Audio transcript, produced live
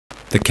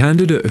The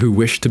candidate who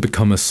wished to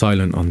become a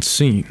silent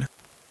unseen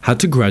had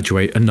to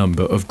graduate a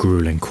number of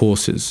grueling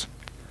courses.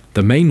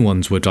 The main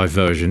ones were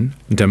diversion,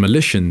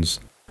 demolitions,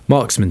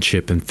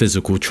 marksmanship and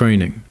physical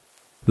training.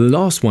 The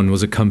last one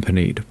was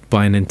accompanied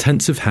by an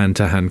intensive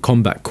hand-to-hand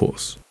combat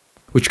course,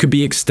 which could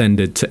be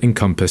extended to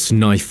encompass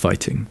knife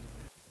fighting.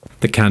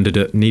 The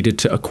candidate needed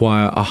to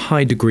acquire a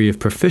high degree of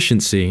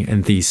proficiency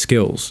in these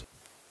skills,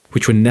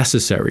 which were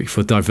necessary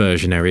for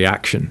diversionary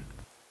action.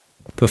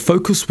 The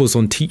focus was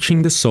on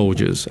teaching the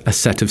soldiers a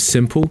set of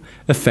simple,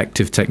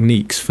 effective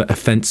techniques for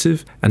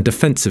offensive and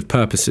defensive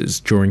purposes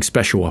during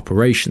special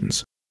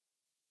operations.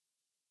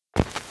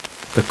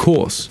 The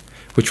course,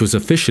 which was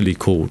officially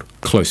called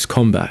Close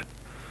Combat,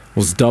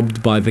 was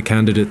dubbed by the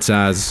candidates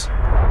as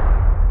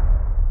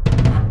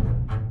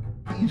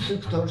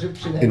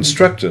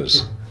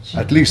instructors,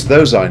 at least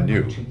those I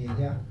knew.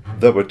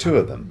 There were two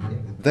of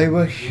them. They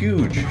were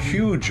huge,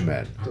 huge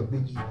men.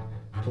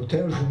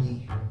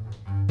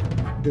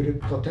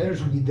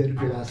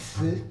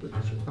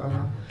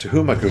 To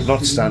whom I could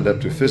not stand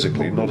up to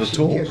physically, not at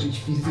all.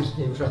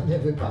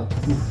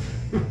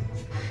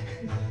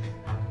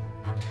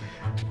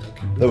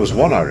 There was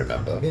one I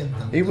remember.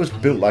 He was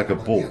built like a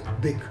bull.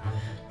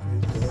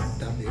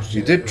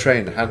 He did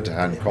train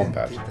hand-to-hand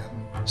combat,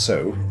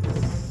 so,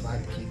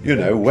 you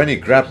know, when he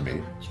grabbed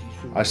me,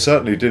 I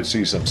certainly did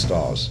see some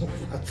stars.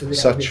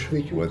 Such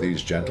were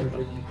these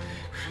gentlemen.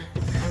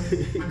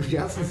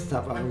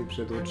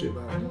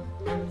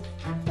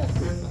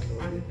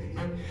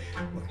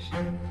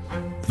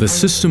 The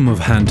system of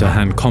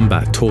hand-to-hand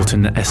combat taught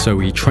in the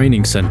SOE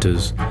training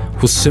centers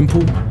was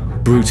simple,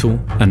 brutal,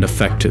 and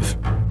effective.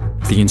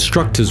 The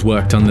instructors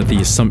worked under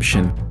the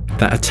assumption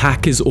that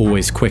attack is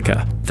always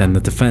quicker than the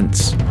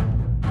defense.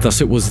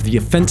 Thus, it was the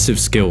offensive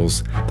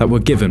skills that were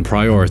given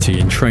priority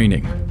in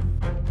training.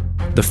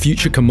 The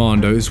future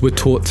commandos were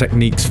taught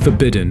techniques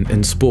forbidden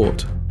in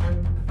sport.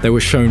 They were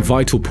shown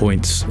vital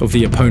points of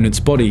the opponent's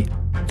body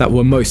that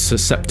were most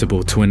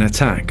susceptible to an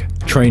attack.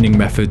 Training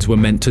methods were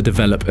meant to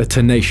develop a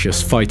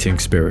tenacious fighting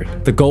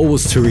spirit. The goal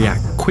was to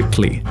react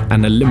quickly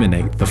and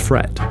eliminate the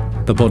threat.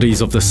 The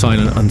bodies of the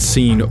silent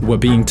unseen were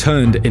being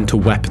turned into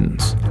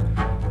weapons.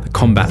 The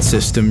combat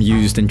system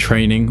used in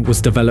training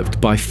was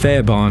developed by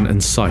Fairbairn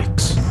and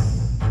Sykes.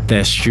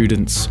 Their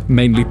students,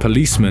 mainly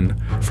policemen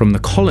from the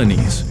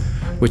colonies,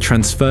 were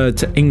transferred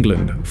to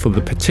England for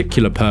the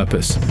particular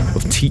purpose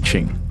of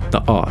teaching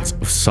the art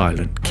of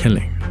silent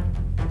killing.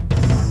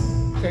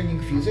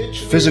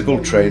 Physical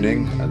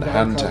training and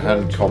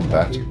hand-to-hand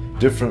combat,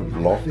 different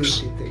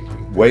blocks,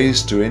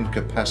 ways to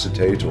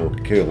incapacitate or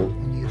kill.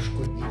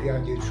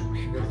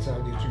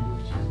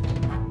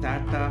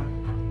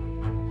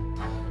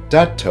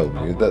 Dad told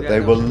me that they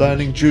were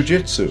learning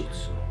jiu-jitsu.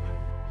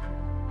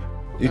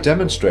 He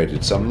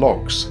demonstrated some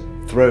locks,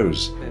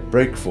 throws,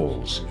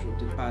 breakfalls.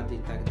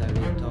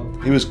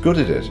 He was good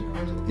at it.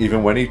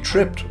 Even when he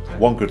tripped,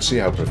 one could see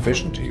how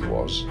proficient he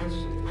was.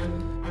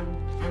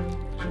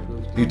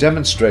 He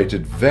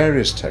demonstrated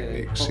various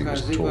techniques he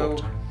was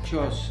taught.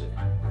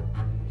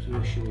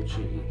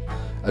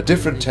 A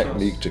different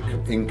technique to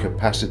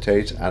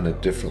incapacitate and a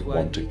different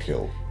one to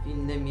kill.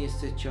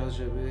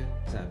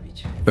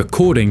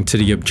 According to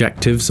the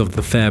objectives of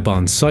the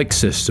Fairbairn-Sykes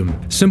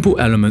system, simple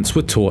elements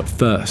were taught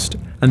first,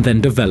 and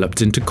then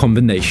developed into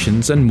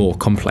combinations and more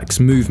complex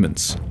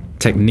movements.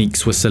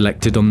 Techniques were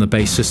selected on the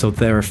basis of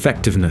their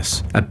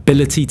effectiveness,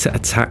 ability to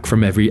attack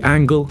from every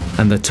angle,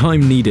 and the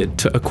time needed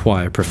to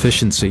acquire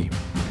proficiency.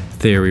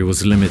 Theory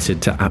was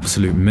limited to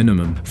absolute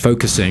minimum,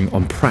 focusing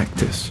on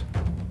practice.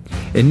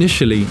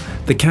 Initially,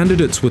 the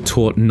candidates were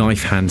taught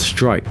knife-hand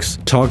strikes,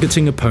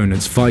 targeting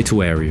opponents'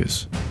 vital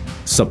areas.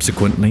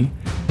 Subsequently,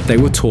 they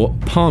were taught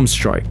palm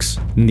strikes,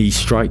 knee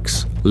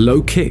strikes,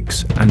 low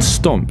kicks, and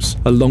stomps,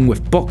 along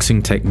with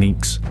boxing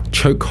techniques,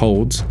 choke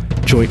holds,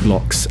 joint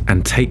locks,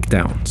 and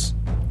takedowns.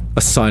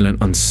 A silent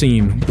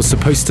unseen was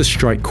supposed to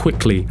strike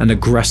quickly and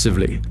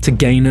aggressively to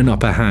gain an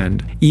upper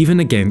hand, even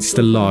against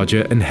a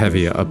larger and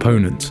heavier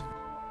opponent.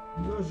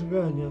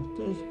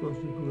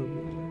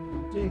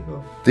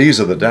 These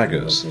are the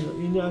daggers,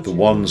 the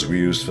ones we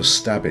used for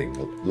stabbing,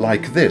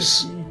 like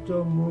this,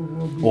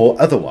 or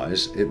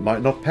otherwise it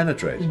might not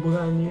penetrate.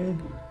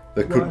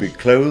 There could be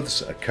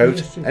clothes, a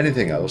coat,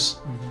 anything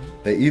else.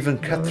 They even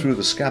cut through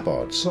the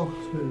scabbards.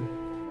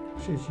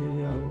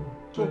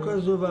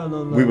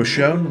 We were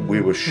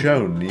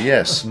shown,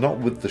 yes, not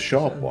with the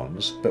sharp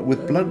ones, but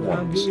with blunt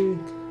ones.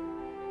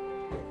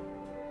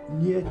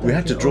 We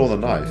had to draw the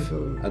knife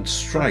and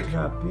strike.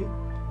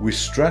 We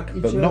struck,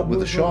 but not with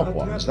the sharp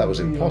ones, that was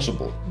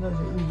impossible.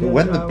 But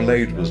when the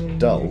blade was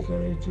dull,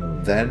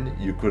 then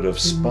you could have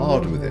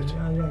sparred with it,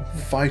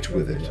 fight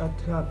with it.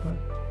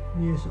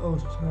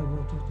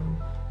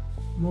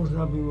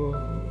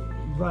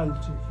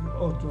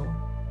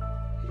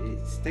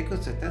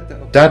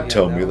 Dad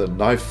told me that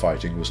knife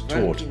fighting was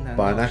taught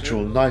by an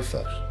actual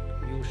knifer,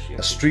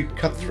 a street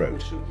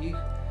cutthroat,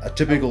 a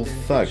typical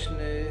thug.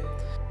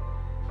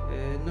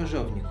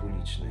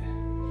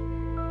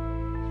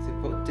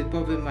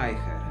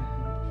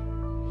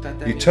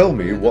 He told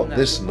me what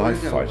this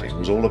knife fighting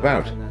was all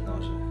about.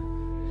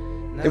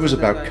 It was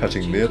about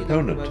cutting the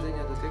opponent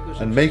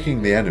and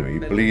making the enemy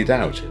bleed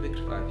out.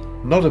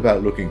 Not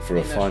about looking for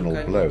a final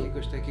blow,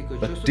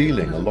 but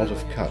dealing a lot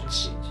of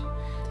cuts.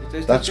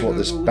 That's what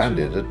this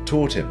bandit had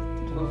taught him.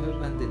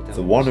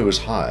 The one who was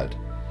hired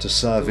to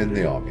serve in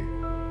the army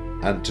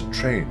and to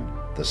train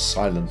the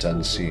silent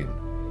unseen.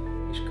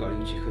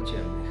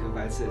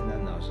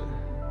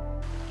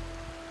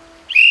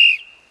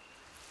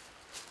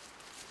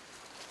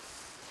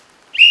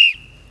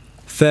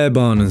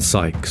 Fairbairn and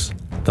Sykes,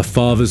 the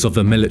fathers of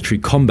the military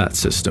combat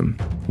system,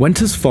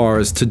 went as far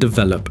as to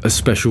develop a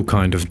special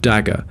kind of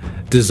dagger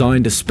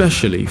designed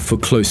especially for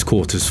close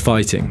quarters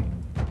fighting.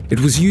 It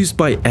was used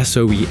by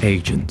SOE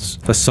agents,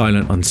 the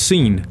silent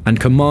unseen, and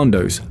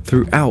commandos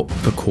throughout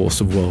the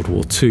course of World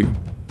War II.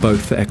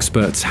 Both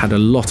experts had a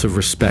lot of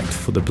respect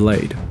for the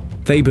blade.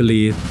 They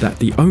believed that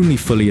the only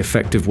fully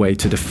effective way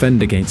to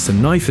defend against a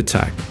knife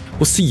attack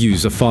was to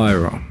use a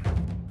firearm.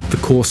 The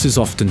courses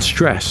often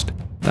stressed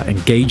that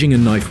engaging a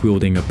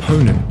knife-wielding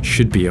opponent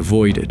should be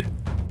avoided.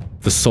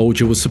 The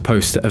soldier was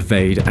supposed to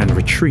evade and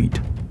retreat.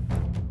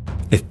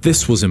 If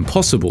this was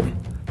impossible,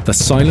 the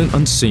silent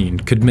unseen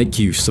could make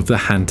use of the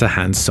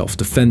hand-to-hand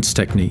self-defense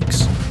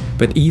techniques.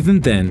 But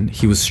even then,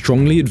 he was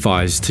strongly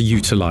advised to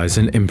utilize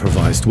an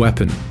improvised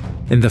weapon.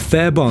 In the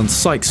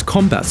Fairbairn-Sykes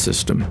combat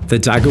system, the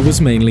dagger was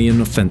mainly an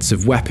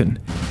offensive weapon,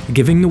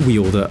 giving the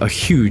wielder a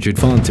huge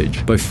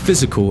advantage, both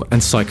physical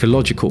and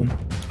psychological,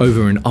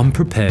 over an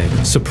unprepared,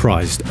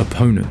 surprised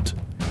opponent.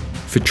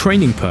 For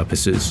training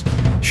purposes,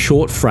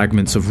 short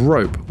fragments of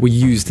rope were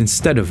used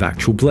instead of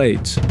actual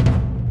blades.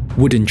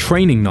 Wooden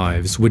training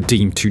knives were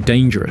deemed too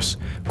dangerous,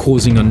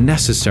 causing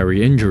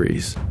unnecessary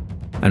injuries,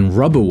 and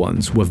rubber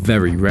ones were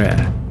very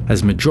rare,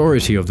 as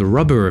majority of the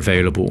rubber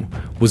available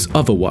was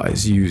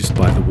otherwise used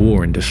by the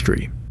war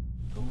industry.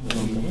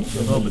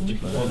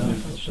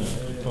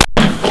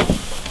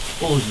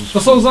 To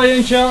są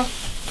zajęcia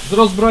z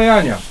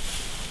rozbrajania.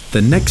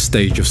 The next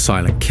stage of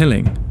silent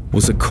killing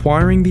was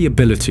acquiring the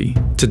ability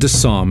to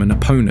disarm an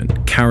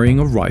opponent carrying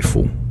a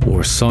rifle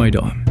or a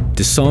sidearm.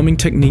 Disarming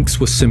techniques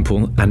were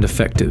simple and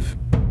effective.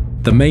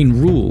 The main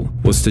rule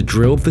was to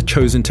drill the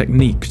chosen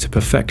technique to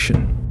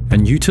perfection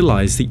and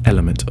utilize the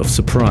element of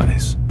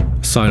surprise.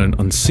 Silent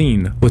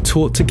unseen were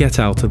taught to get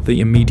out of the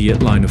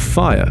immediate line of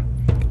fire,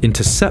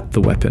 intercept the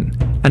weapon,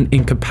 and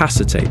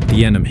incapacitate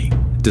the enemy.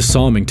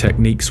 Disarming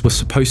techniques were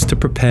supposed to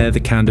prepare the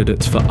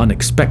candidates for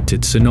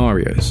unexpected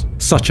scenarios,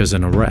 such as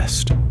an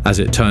arrest. As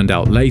it turned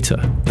out later,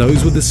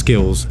 those were the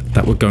skills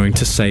that were going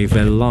to save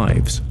their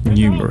lives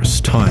numerous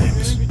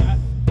times.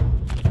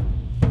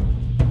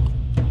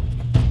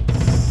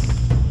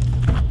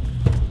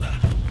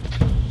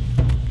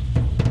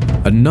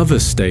 Another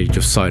stage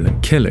of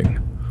silent killing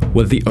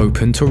were the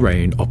open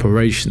terrain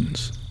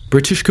operations.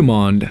 British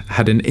Command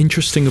had an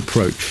interesting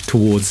approach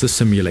towards the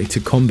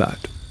simulated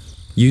combat.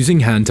 Using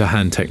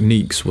hand-to-hand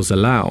techniques was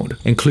allowed,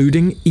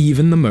 including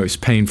even the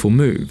most painful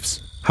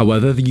moves.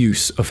 However, the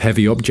use of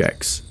heavy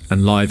objects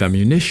and live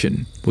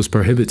ammunition was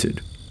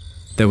prohibited.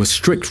 There were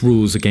strict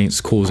rules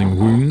against causing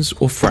wounds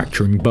or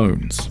fracturing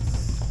bones.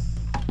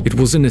 It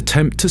was an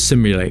attempt to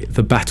simulate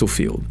the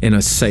battlefield in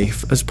as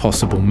safe as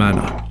possible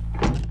manner.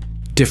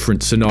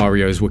 Different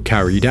scenarios were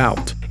carried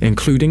out,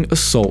 including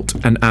assault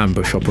and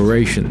ambush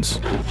operations.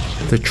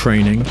 The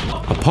training,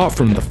 apart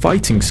from the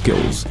fighting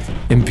skills,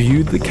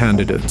 imbued the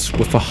candidates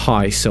with a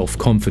high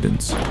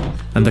self-confidence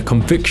and the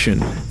conviction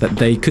that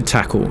they could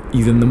tackle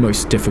even the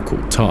most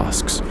difficult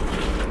tasks.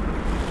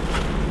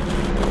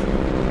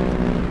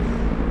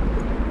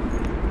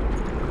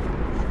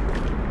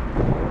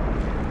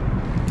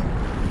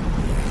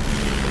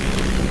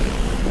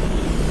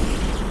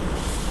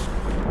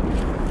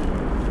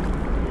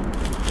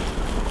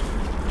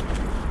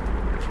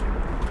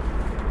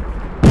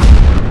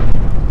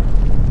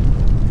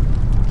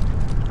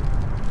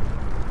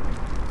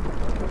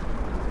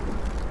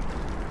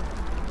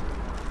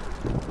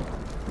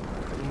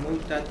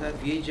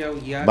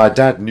 My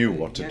dad knew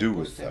what to do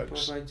with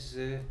thugs.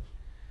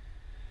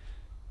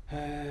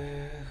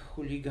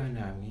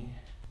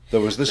 There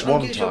was this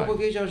one time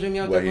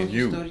where he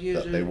knew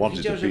that they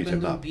wanted to beat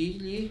him up,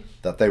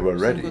 that they were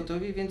ready,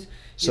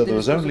 so there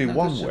was only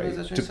one way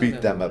to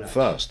beat them up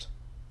first.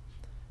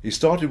 He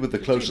started with the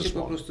closest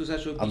one,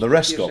 and the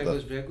rest of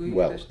them,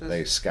 well,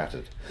 they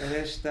scattered.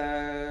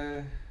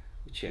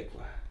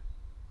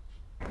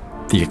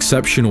 The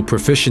exceptional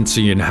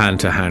proficiency in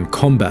hand-to-hand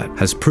combat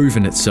has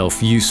proven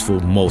itself useful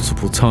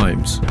multiple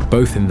times,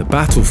 both in the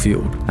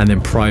battlefield and in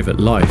private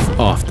life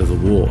after the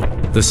war.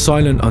 The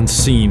silent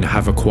unseen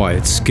have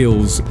acquired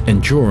skills,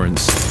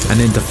 endurance, and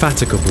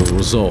indefatigable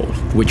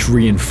resolve, which,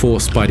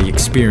 reinforced by the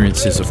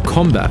experiences of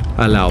combat,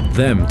 allowed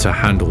them to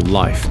handle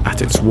life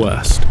at its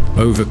worst,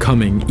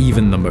 overcoming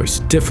even the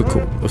most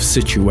difficult of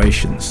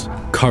situations.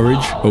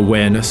 Courage,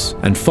 awareness,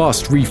 and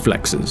fast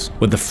reflexes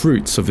were the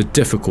fruits of a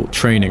difficult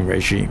training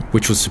regime,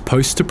 which was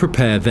supposed to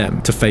prepare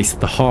them to face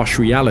the harsh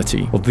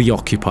reality of the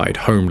occupied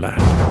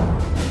homeland.